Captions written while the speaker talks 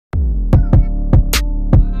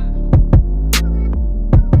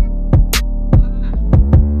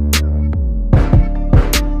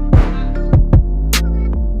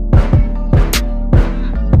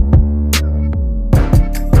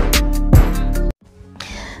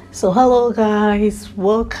So hello guys,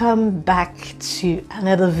 welcome back to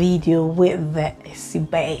another video with the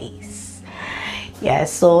Base. Yeah,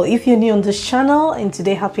 so if you're new on this channel and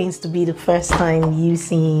today happens to be the first time you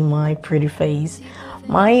see my pretty face,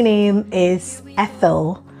 my name is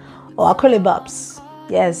Ethel or Akule Babs.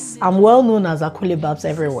 Yes, I'm well known as Akule Babs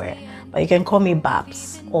everywhere, but you can call me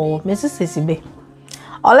Babs or Mrs. Esibe,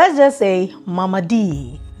 or let's just say Mama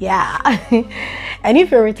D. Yeah. And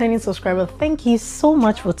if you're a returning subscriber, thank you so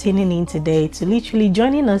much for tuning in today to literally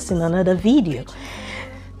joining us in another video.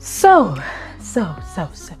 So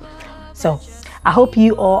I hope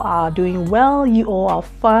you all are doing well, you all are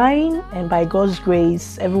fine, and by God's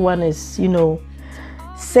grace everyone is,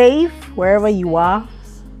 safe wherever you are.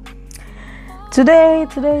 Today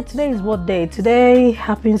is what day? Today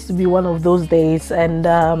happens to be one of those days, and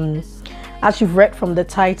as you've read from the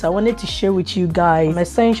title, I wanted to share with you guys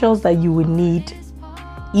essentials that you would need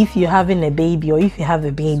if you're having a baby or if you have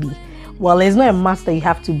a baby. Well, it's not a must that you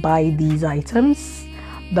have to buy these items,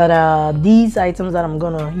 but these items that I'm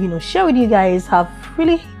gonna share with you guys have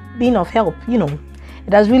really been of help. It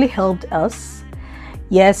has really helped us.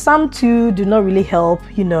 Yeah, some too do not really help,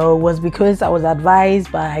 was because I was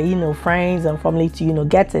advised by friends and family to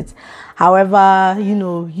get it. However,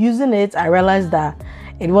 using it, I realized that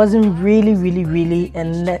it wasn't really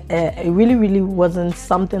and it really wasn't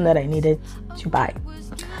something that I needed to buy.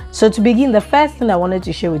 So to begin, the first thing I wanted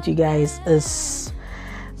to share with you guys is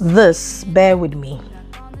this. Bear with me.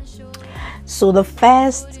 So the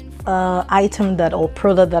first item or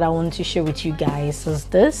product that I want to share with you guys is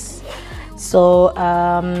this. So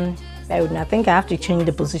bear with me. I think I have to change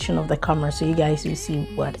the position of the camera so you guys will see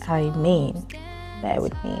what I mean. Bear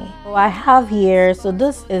with me. So I have here, so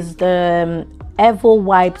this is the Evo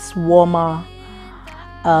Wipes Warmer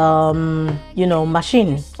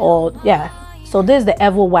machine, or yeah, so this is the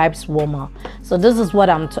Evo Wipes Warmer. So this is what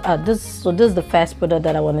this is the first product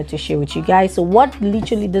that I wanted to share with you guys. So what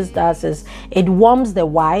literally this does is it warms the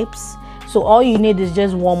wipes. So all you need is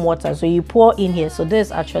just warm water, so you pour in here. So this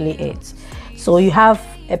is actually it. So you have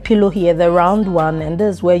a pillow here, the round one, and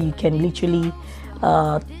this is where you can literally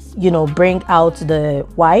bring out the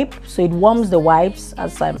wipe. So it warms the wipes.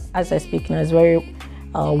 As I speak now, it's very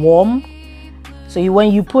warm. So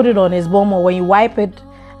when you put it on his bum, or when you wipe it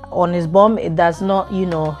on his bum, it does not,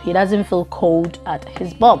 he doesn't feel cold at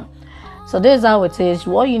his bum. So this is how it is.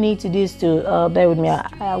 What you need to do is to bear with me.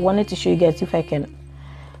 I wanted to show you guys if I can.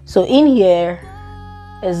 So in here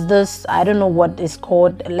is this, I don't know what it's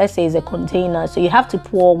called, let's say it's a container. So you have to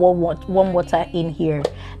pour warm water in here.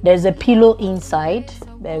 There's a pillow inside.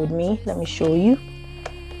 Bear with me, let me show you.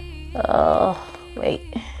 Wait,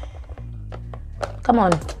 come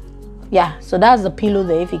on. Yeah, so that's the pillow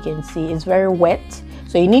there. If you can see, it's very wet,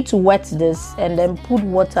 so you need to wet this and then put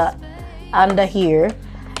water under here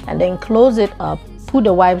and then close it up. Put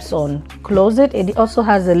the wipes on, close it. It also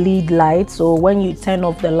has a lead light, so when you turn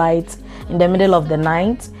off the light in the middle of the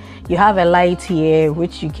night, you have a light here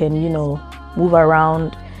which you can move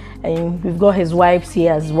around. And we've got his wipes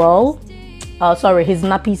here as well, his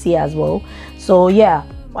nappies here as well. So yeah,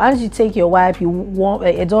 once you take your wipe, you warm,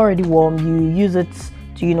 it's already warm, you use it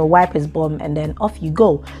to wipe his bum, and then off you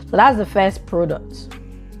go. So that's the first product.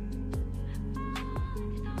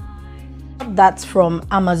 That's from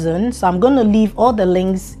Amazon. So I'm going to leave all the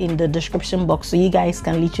links in the description box so you guys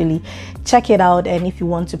can literally check it out, and if you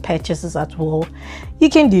want to purchase this at all, you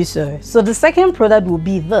can do so. So the second product will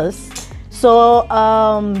be this. So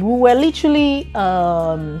we were literally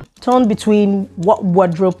torn between what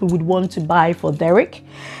wardrobe we would want to buy for Derek,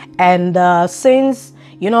 and since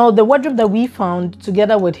the wardrobe that we found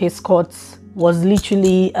together with his coats was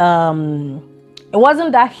literally it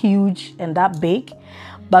wasn't that huge and that big.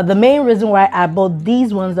 But the main reason why I bought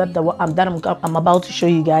these ones that I'm about to show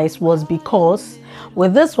you guys was because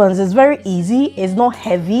with this ones, it's very easy, it's not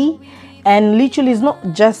heavy, and literally it's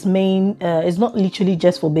not just it's not literally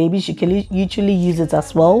just for babies. You can literally use it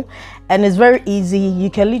as well, and it's very easy. You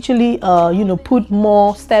can literally put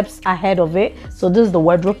more steps ahead of it. So this is the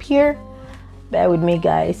wardrobe here. Bear with me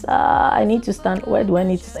guys. I need to stand. Where do I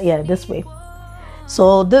need to? Yeah, this way.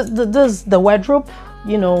 So this is the wardrobe.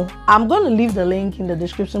 I'm going to leave the link in the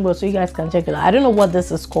description box so you guys can check it out. I don't know what this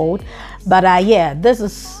is called, but yeah,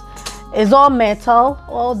 it's all metal.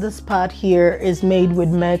 All this part here is made with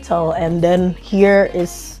metal, and then here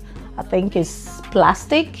is, I think it's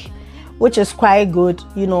plastic, which is quite good.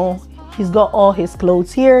 He's got all his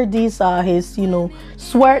clothes here. These are his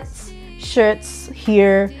sweats, shirts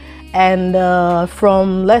here, and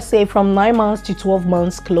from, let's say, from 9 months to 12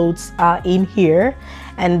 months clothes are in here.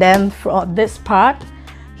 And then for this part,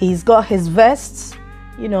 he's got his vests,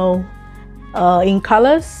 in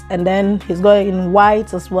colors, and then he's got it in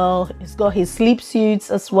white as well. He's got his sleep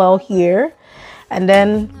suits as well here, and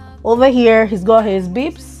then over here he's got his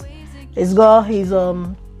bibs. He's got his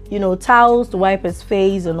you know, towels to wipe his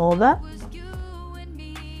face and all that.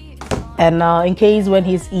 And in case when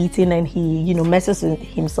he's eating and he, you know, messes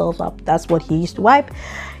himself up, that's what he used to wipe.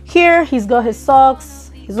 Here he's got his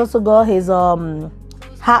socks. He's also got his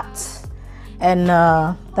hat. And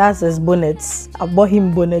that's his bonnets. I bought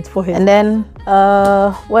him bonnets for him. And then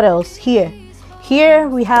what else? Here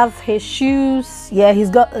we have his shoes. Yeah, he's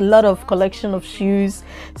got a lot of collection of shoes.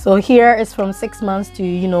 So here is from 6 months to,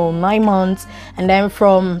 you know, 9 months, and then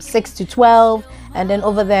from 6 to 12, and then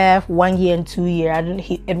over there 1 year and 2 year.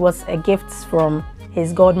 It was a gift from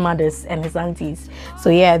his godmothers and his aunties. So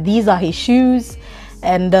yeah, these are his shoes,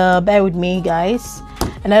 and bear with me, guys.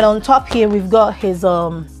 And then on top here we've got his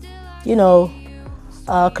you know,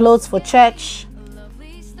 clothes for church,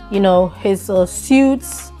 you know, his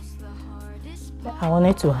suits. I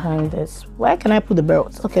wanted to hang this. Where can I put the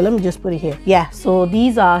belts? Okay, let me just put it here. Yeah, so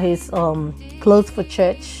these are his clothes for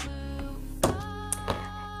church.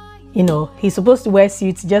 You know, he's supposed to wear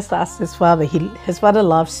suits just as his father. His father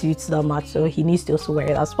loves suits that much, so he needs to also wear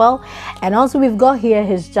it as well. And also we've got here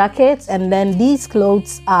his jackets, and then these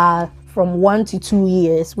clothes are from 1 to 2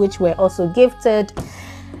 years, which were also gifted.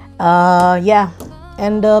 Yeah,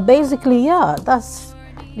 and basically, yeah, that's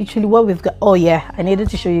literally what we've got. Oh yeah, I needed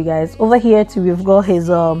to show you guys over here too. We've got his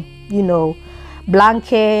you know,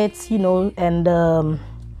 blankets, you know, and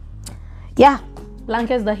yeah,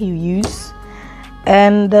 blankets that he uses.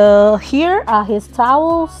 And here are his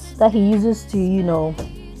towels that he uses to, you know,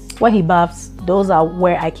 when he baths. Those are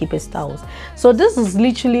where I keep his towels. So this is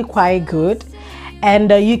literally quite good,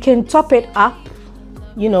 and you can top it up,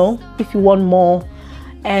 you know, if you want more.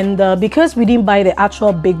 And because we didn't buy the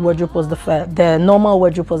actual big wardrobe, was the normal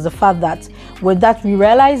wardrobe, was the fact that with that we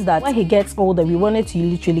realized that when he gets older, we wanted to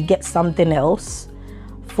literally get something else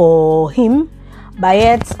for him. But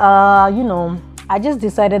yet, you know, I just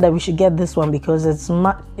decided that we should get this one because it's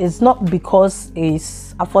not because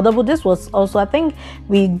it's affordable. This was also, I think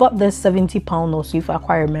we bought this £70 or so, if I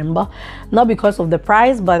quite remember, not because of the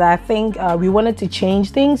price, but I think we wanted to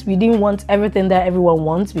change things. We didn't want everything that everyone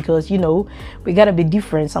wants, because, you know, we gotta be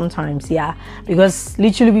different sometimes. Yeah, because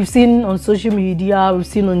literally we've seen on social media, we've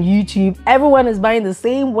seen on YouTube, everyone is buying the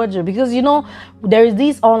same wardrobe, because, you know, there is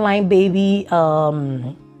these online baby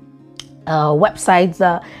websites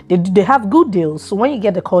that they have good deals. So when you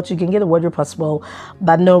get the coat, you can get the wardrobe as well.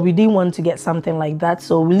 But no, we didn't want to get something like that,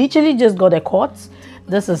 so we literally just got a coat.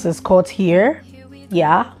 This is his coat here.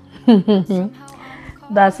 Yeah.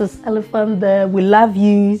 That's his elephant there. We love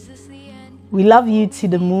you to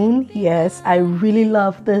the moon. Yes, I really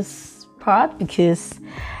love this part because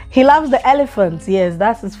he loves the elephant. Yes,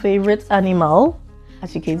 that's his favorite animal,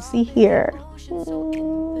 as you can see here.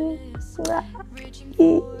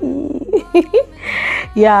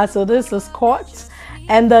 Yeah, so this is court,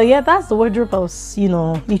 and yeah, that's the wardrobe I was, you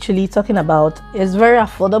know, literally talking about. It's very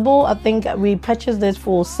affordable. I think we purchased this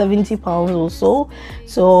for £70 or so.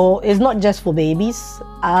 So it's not just for babies.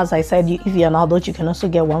 As I said, if you're an adult, you can also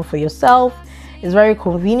get one for yourself. It's very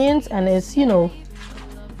convenient, and it's, you know,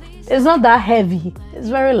 it's not that heavy. It's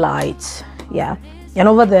very light. Yeah. And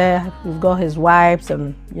over there we've got his wipes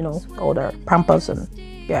and, you know, all the Pampers, and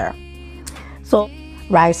yeah. So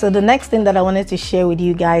right, so the next thing that I wanted to share with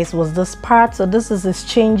you guys was this part. So this is his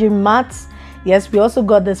changing mat. Yes, we also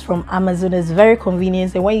got this from Amazon. It's very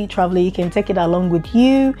convenient, and when you travel, you can take it along with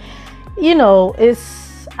you. You know,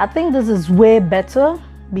 I think this is way better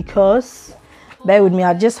because, bear with me,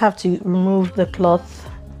 I just have to remove the cloth,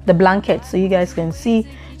 the blanket, so you guys can see.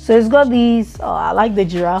 So it's got these, I like the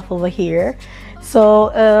giraffe over here.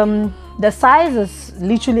 So the size is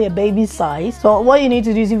literally a baby size. So what you need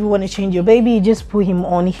to do is, if you want to change your baby, you just put him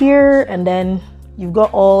on here, and then you've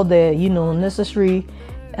got all the, you know, necessary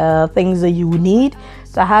things that you will need.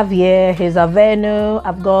 So I have here his Aveeno,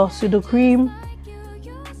 I've got Sudocrem,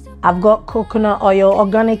 I've got coconut oil,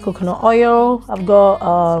 organic coconut oil, I've got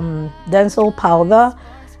Densil powder.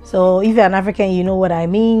 So if you're an African, you know what I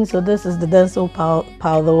mean. So this is the Densil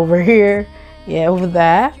powder over here, yeah, over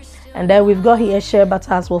there. And then we've got here shea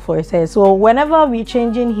butter as well for his hair. So whenever we're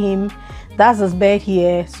changing him, that's his bed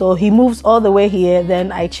here. So he moves all the way here,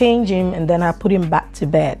 then I change him, and then I put him back to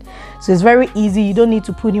bed. So it's very easy. You don't need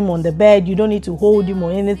to put him on the bed. You don't need to hold him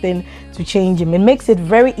or anything to change him. It makes it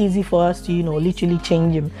very easy for us to, you know, literally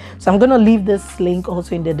change him. So I'm going to leave this link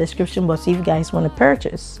also in the description box if you guys want to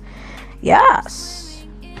purchase. Yes.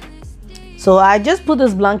 So I just put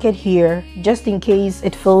this blanket here just in case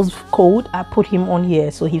it feels cold. I put him on here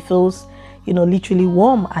so he feels, you know, literally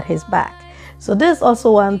warm at his back. So this is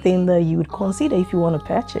also one thing that you would consider if you want to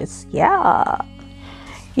purchase. Yeah,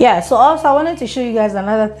 so also I wanted to show you guys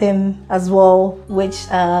another thing as well, which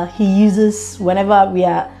he uses whenever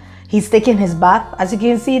he's taking his bath. As you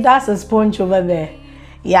can see, that's a sponge over there.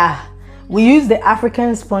 Yeah, we use the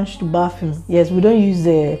African sponge to bath him. Yes, we don't use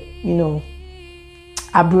the, you know,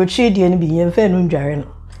 abrochi the NB.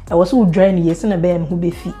 I was so dry yes in a bed who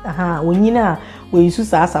be fit. When you know we use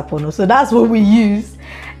sasapono, so that's what we use.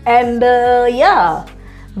 And yeah,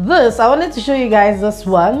 this I wanted to show you guys this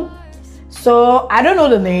one. So I don't know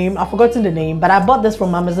the name, I've forgotten the name, but I bought this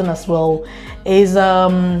from Amazon as well. Is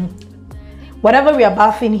whenever we are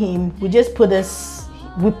bathing him, we just put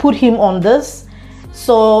him on this,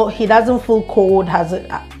 so he doesn't feel cold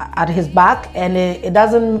at his back, and it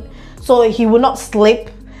doesn't, so he will not slip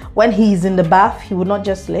when he's in the bath. He will not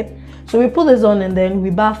just slip. So we put this on and then we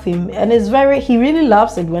bath him, and he really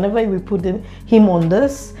loves it whenever we put him on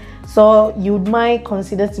this. So you might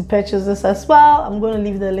consider to purchase this as well. I'm going to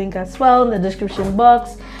leave the link as well in the description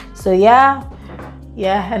box. So yeah,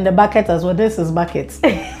 and the bucket as well. This is buckets.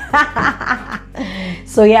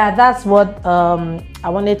 So yeah, that's what I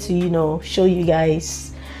wanted to, you know, show you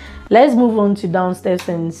guys. Let's move on to downstairs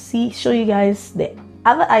and show you guys the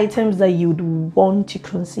other items that you'd want to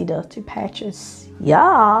consider to purchase.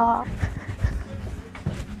 Yeah.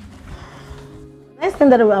 Next thing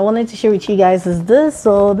that I wanted to share with you guys is this.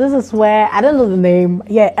 So this is where, I don't know the name.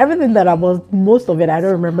 Yeah, everything that I bought, most of it, I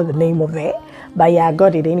don't remember the name of it. But yeah, I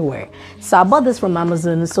got it anyway. So I bought this from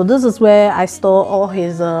Amazon. So this is where I store all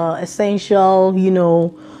his essential, you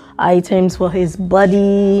know, items for his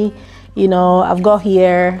body. You know, I've got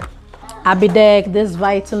here Abidec, this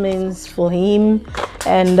vitamins for him.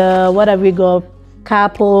 And what have we got?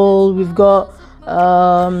 Capel. We've got,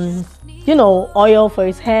 you know, oil for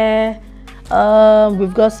his hair.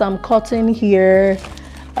 We've got some cotton here.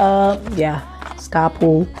 Yeah,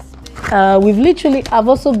 scalpel. I've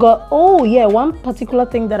also got, oh yeah, one particular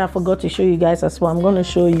thing that I forgot to show you guys as well. I'm going to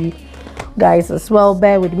show you guys as well,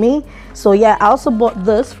 bear with me. So yeah, I also bought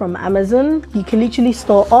this from Amazon. You can literally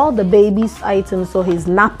store all the baby's items, so his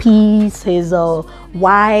nappies, his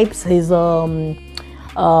wipes, his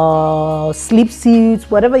sleep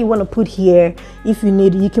suits, whatever you want to put here. If you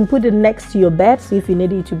need it, you can put it next to your bed, so if you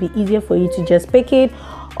need it to be easier for you to just pick it.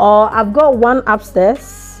 Or I've got one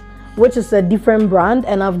upstairs, which is a different brand,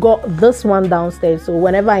 and I've got this one downstairs, so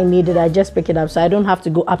whenever I need it, I just pick it up, so I don't have to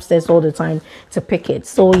go upstairs all the time to pick it.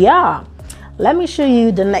 So yeah, let me show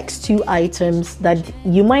you the next two items that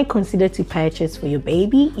you might consider to purchase for your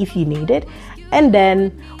baby if you need it, and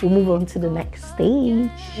then we'll move on to the next stage.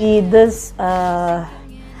 This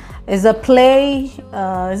is a play.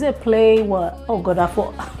 Is it a play? What? Oh God, I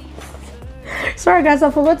forgot. Sorry guys,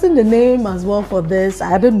 I've forgotten the name as well for this.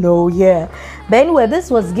 I don't know. Yeah, but anyway,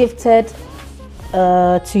 this was gifted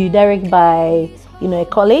to Derek by, you know, a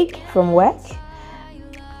colleague from work,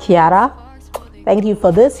 Kiara. Thank you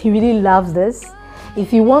for this. He really loves this.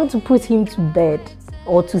 If you want to put him to bed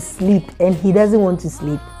or to sleep and he doesn't want to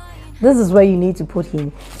sleep, this is where you need to put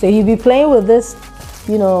him. So he'll be playing with this,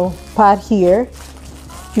 you know, part here.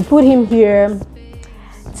 You put him here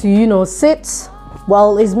to, you know, sit.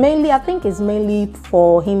 Well, it's mainly, I think it's mainly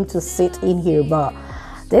for him to sit in here, but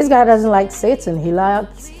this guy doesn't like sitting. He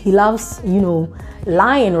loves, you know,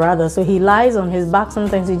 lying rather. So he lies on his back.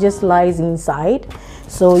 Sometimes he just lies inside.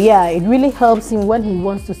 So yeah, it really helps him when he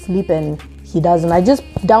wants to sleep and he doesn't. I just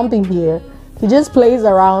dump him here. He just plays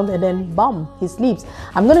around and then bam, he sleeps.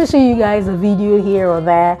 I'm going to show you guys a video here or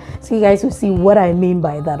there so you guys will see what I mean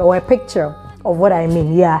by that, or a picture of what I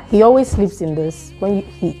mean. Yeah, he always sleeps in this when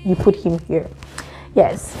you put him here.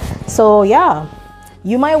 Yes, so yeah,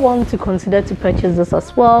 you might want to consider to purchase this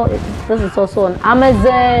as well. This is also on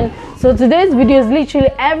Amazon. So today's video is literally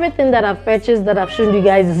everything that I've purchased, that I've shown you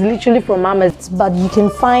guys, is literally from Amazon, but you can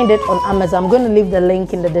find it on Amazon. I'm going to leave the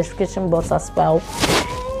link in the description box as well.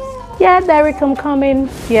 Yeah, Derek, I'm coming.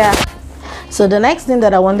 Yeah, so the next thing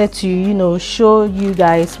that I wanted to, you know, show you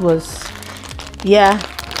guys was, yeah,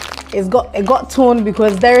 it got torn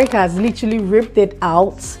because Derek has literally ripped it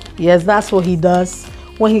out. Yes, that's what he does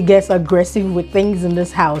when he gets aggressive with things in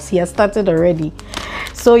this house. He has started already.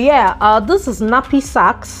 So yeah, this is nappy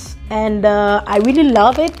sacks, and I really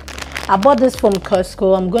love it. I bought this from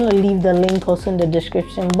Costco. I'm gonna leave the link also in the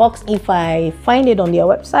description box if I find it on their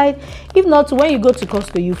website. If not, when you go to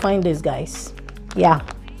Costco, you find this, guys. Yeah,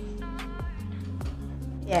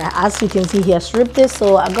 as you can see, he has ripped this.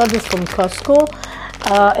 So I got this from Costco.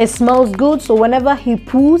 It smells good, so whenever he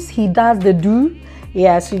poos, he does the do.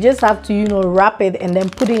 Yeah, so you just have to, you know, wrap it and then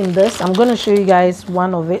put it in this. I'm going to show you guys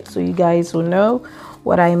one of it so you guys will know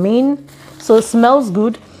what I mean. So it smells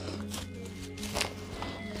good.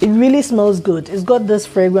 It really smells good. It's got this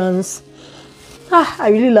fragrance. I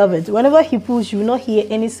really love it. Whenever he pulls, you will not hear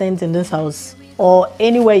any scent in this house or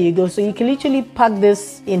anywhere you go. So you can literally pack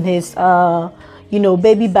this in his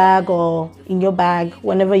baby bag or in your bag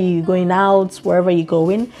whenever you're going out, wherever you're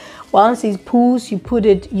going. Once it pulls,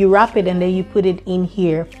 you wrap it, and then you put it in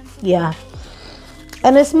here. Yeah,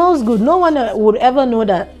 and it smells good. No one would ever know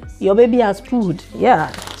that your baby has pooped.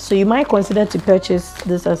 Yeah, so you might consider to purchase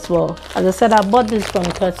this as well. As I said, I bought this from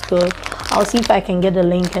Costco. I'll see if I can get a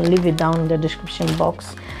link and leave it down in the description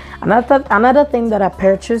box. Another thing that I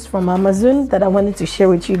purchased from Amazon that I wanted to share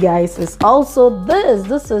with you guys is also this.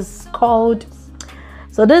 This is called,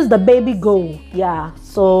 so this is the Baby Go. Yeah,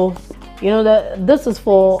 so this is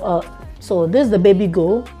for so this is the Baby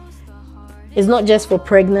Go. It's not just for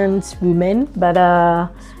pregnant women, but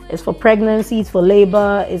it's for pregnancy, it's for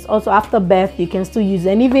labor, it's also after birth. You can still use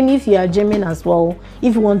it. And even if you are gymming as well,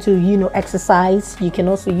 if you want to exercise, you can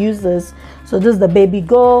also use this. So this is the Baby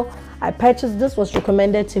Go. I purchased this, was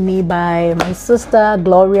recommended to me by my sister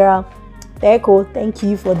Gloria. Echo, thank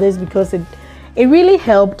you for this, because it really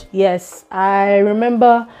helped. Yes, I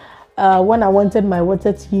remember when I wanted my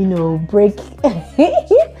water to break.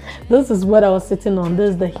 This is what I was sitting on.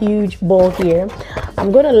 This is the huge ball here.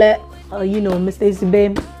 I'm gonna let Mr.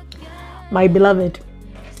 Isibe, my beloved,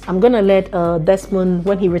 I'm gonna let Desmond,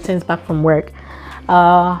 when he returns back from work,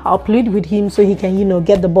 I'll plead with him so he can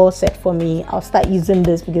get the ball set for me. I'll start using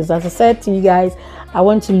this because, as I said to you guys, I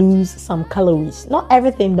want to lose some calories, not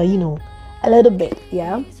everything, but a little bit.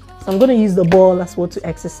 Yeah, so I'm gonna use the ball as well to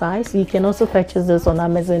exercise. So you can also purchase this on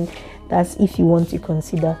Amazon. That's if you want to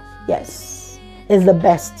consider. Yes, it's the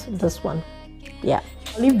best, this one. Yeah,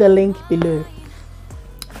 I'll leave the link below.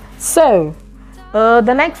 So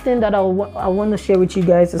the next thing that I want to share with you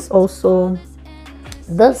guys is also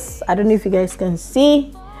this. I don't know if you guys can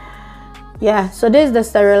see. Yeah, so this is the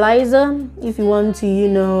sterilizer. If you want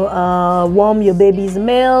to warm your baby's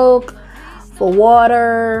milk for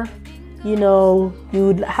water, you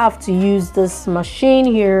would have to use this machine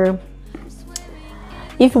here.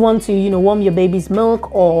 If you want to warm your baby's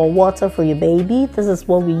milk or water for your baby, this is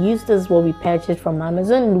what we use. This is what we purchased from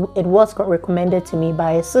Amazon. It was recommended to me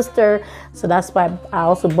by a sister, so that's why I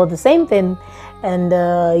also bought the same thing. And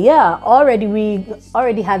yeah, we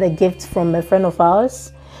already had a gift from a friend of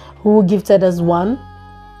ours who gifted us one,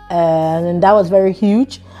 and that was very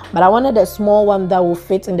huge. But I wanted a small one that will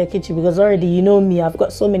fit in the kitchen, because already, you know me, I've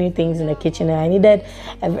got so many things in the kitchen, and I needed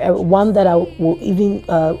one that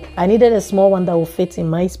I needed a small one that will fit in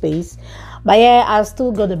my space. But yeah, I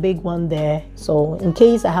still got a big one there. So in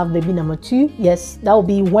case I have baby number 2, yes, that will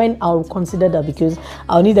be when I'll consider that, because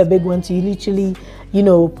I'll need a big one to literally,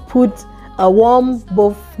 put warm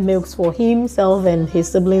both milks for himself and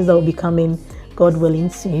his siblings that will be coming, God willing,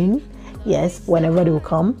 soon. Yes, whenever they will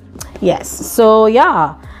come. Yes, so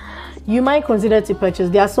yeah, you might consider to purchase.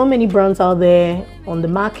 There are so many brands out there on the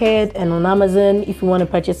market and on Amazon. If you want to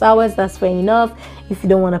purchase ours, that's fair enough. If you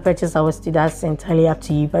don't want to purchase ours too, that's entirely up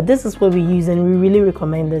to you. But this is what we use, and we really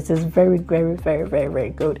recommend this. It's very, very, very, very, very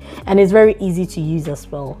good, and it's very easy to use as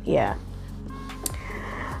well. Yeah,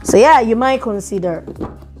 so yeah, you might consider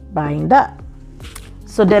buying that.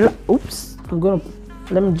 So then, oops,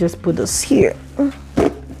 let me just put this here.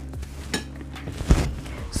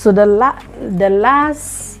 So the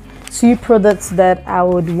last 2 products that I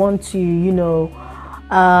would want to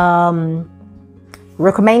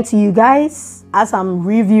recommend to you guys as I'm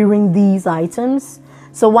reviewing these items.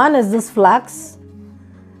 So one is this flask.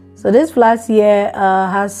 So this flask here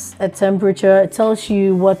has a temperature. It tells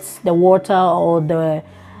you what's the water or the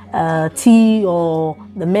tea or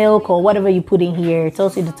the milk or whatever you put in here. It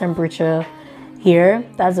tells you the temperature here.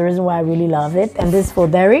 That's the reason why I really love it. And this is for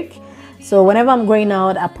Derek. So whenever I'm going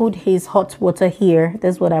out, I put his hot water here.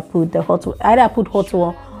 That's what I put, the hot water. Either I put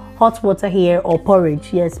hot water here or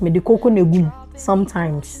porridge. Yes, me the cocoa negum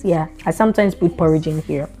sometimes. Yeah, I sometimes put porridge in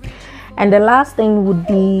here. And the last thing would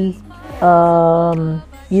be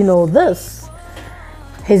this,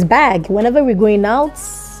 his bag. Whenever we're going out,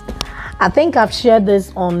 I think I've shared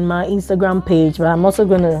this on my Instagram page, but I'm also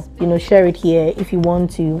gonna share it here if you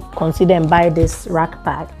want to consider and buy this rack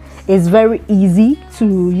bag. It's very easy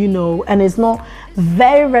to and it's not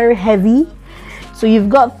very, very heavy. So you've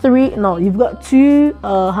got 2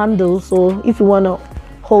 handles. So if you want to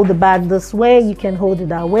hold the bag this way, you can hold it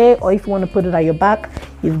that way, or if you want to put it at your back,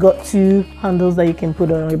 you've got 2 handles that you can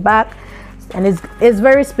put on your back, and it's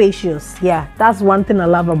very spacious. Yeah, that's one thing I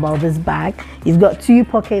love about this bag. You've got 2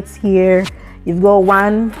 pockets here, you've got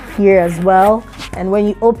one here as well, and when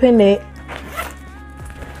you open it,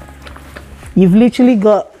 you've literally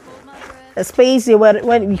got a space here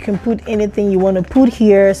where you can put anything you want to put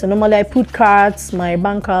here. So normally I put cards, my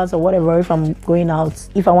bank cards or whatever, if I'm going out.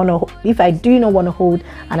 If I do not want to hold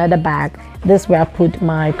another bag, this is where I put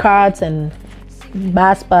my cards and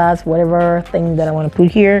pass, whatever thing that I want to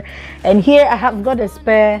put here. And here I have got a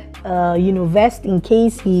spare vest in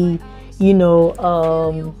case he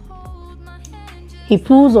he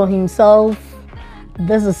pulls on himself.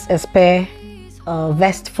 This is a spare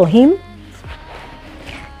vest for him.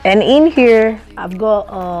 And in here I've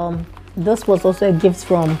got this was also a gift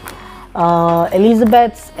from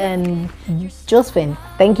Elizabeth and Josephine.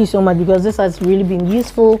 Thank you so much, because this has really been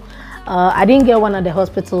useful. I didn't get one at the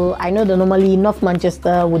hospital. I know that normally North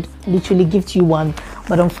Manchester would literally gift you one,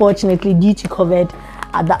 but unfortunately due to COVID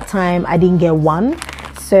at that time I didn't get one.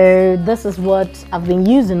 So this is what I've been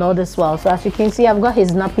using all this while. So as you can see, I've got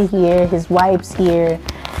his nappy here, his wipes here,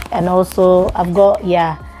 and also I've got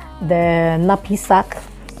the nappy sack,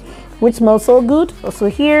 which smells so good. Also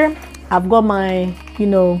here I've got my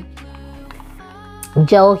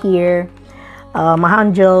gel here, my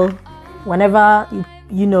hand gel. Whenever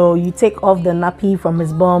you take off the nappy from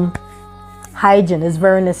his bum, hygiene is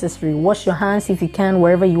very necessary. Wash your hands if you can,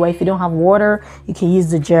 wherever you are. If you don't have water, you can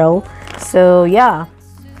use the gel. So yeah,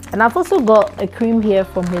 and I've also got a cream here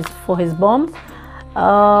for his bum.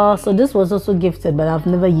 So this was also gifted, but I've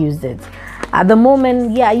never used it at the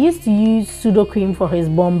moment. I used to use pseudo cream for his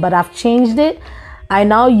bum, but I've changed it. I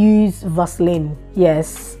now use Vaseline.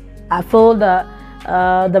 Yes, I feel that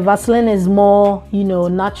the Vaseline is more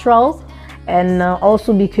natural, and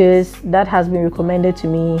also because that has been recommended to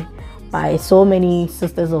me by so many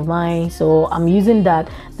sisters of mine. So I'm using that.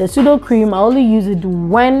 The pseudo cream, I only use it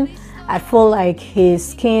when I feel like his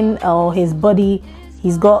skin or his body,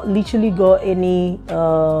 he's literally got any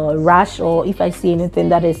rash, or if I see anything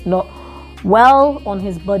that is not well on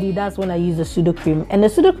his body, that's when I use the pseudo cream. And the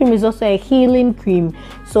pseudo cream is also a healing cream.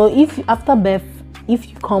 So if after birth, if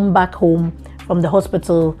you come back home from the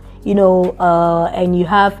hospital, and you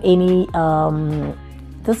have any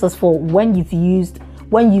this is for when you've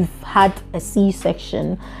had a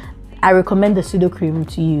C-section, I recommend the pseudo cream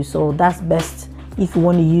to you. So that's best if you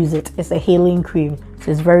want to use it. It's a healing cream,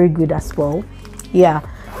 so it's very good as well.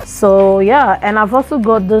 So and I've also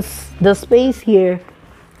got the space here.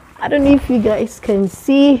 I don't know if you guys can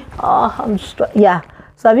see. So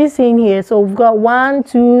have you seen here? So we've got 1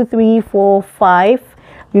 2 3 4 5.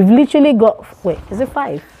 We've literally got, wait, is it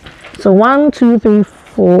 5? So 1 2 3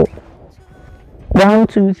 4. 1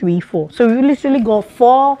 2 3 4. So we literally got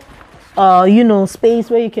 4 space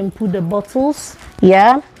where you can put the bottles.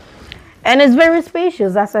 And it's very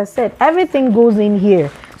spacious. As I said, everything goes in here.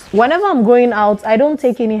 Whenever I'm going out, I don't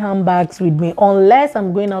take any handbags with me unless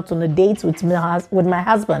I'm going out on a date with my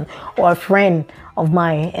husband or a friend of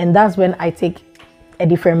mine, and that's when I take a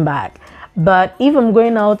different bag. But if I'm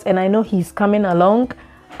going out and I know he's coming along,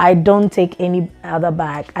 I don't take any other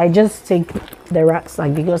bag. I just take the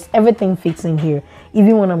rucksack, because everything fits in here.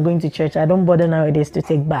 Even when I'm going to church, I don't bother nowadays to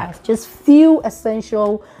take bags. Just few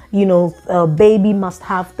essential, baby must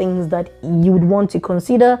have things that you would want to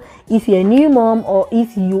consider if you're a new mom, or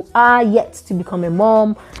if you are yet to become a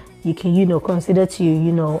mom. You can, consider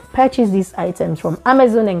to, purchase these items from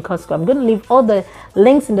Amazon and Costco. I'm going to leave all the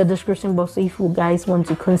links in the description box. So if you guys want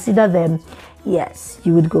to consider them, yes,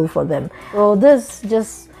 you would go for them. So this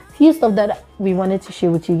just few stuff that we wanted to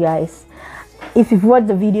share with you guys. If you've watched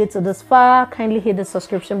the video to this far, kindly hit the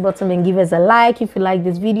subscription button and give us a like. If you like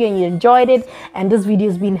this video and you enjoyed it and this video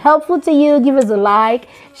has been helpful to you, give us a like,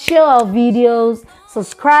 share our videos,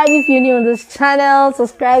 subscribe if you're new on this channel,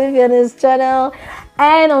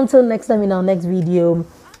 and until next time in our next video.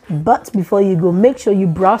 But before you go, make sure you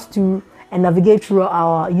browse through and navigate through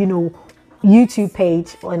our YouTube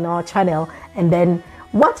page on our channel, and then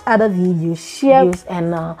watch other videos, share,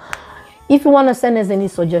 and if you want to send us any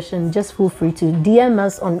suggestion, just feel free to DM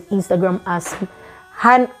us on Instagram as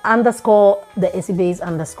 _the_SEBase_,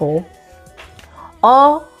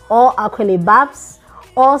 or Akole Babs,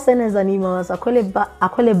 or send us an email as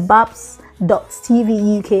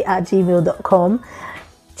akolebabs.tvuk@gmail.com.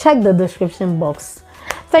 Check the description box.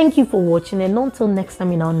 Thank you for watching, and until next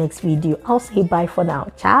time in our next video, I'll say bye for now.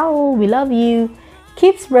 Ciao, we love you.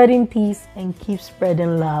 Keep spreading peace and keep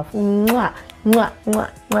spreading love. Mwah, mwah, mwah,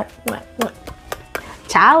 mwah, mwah, mwah.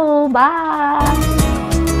 Ciao, bye.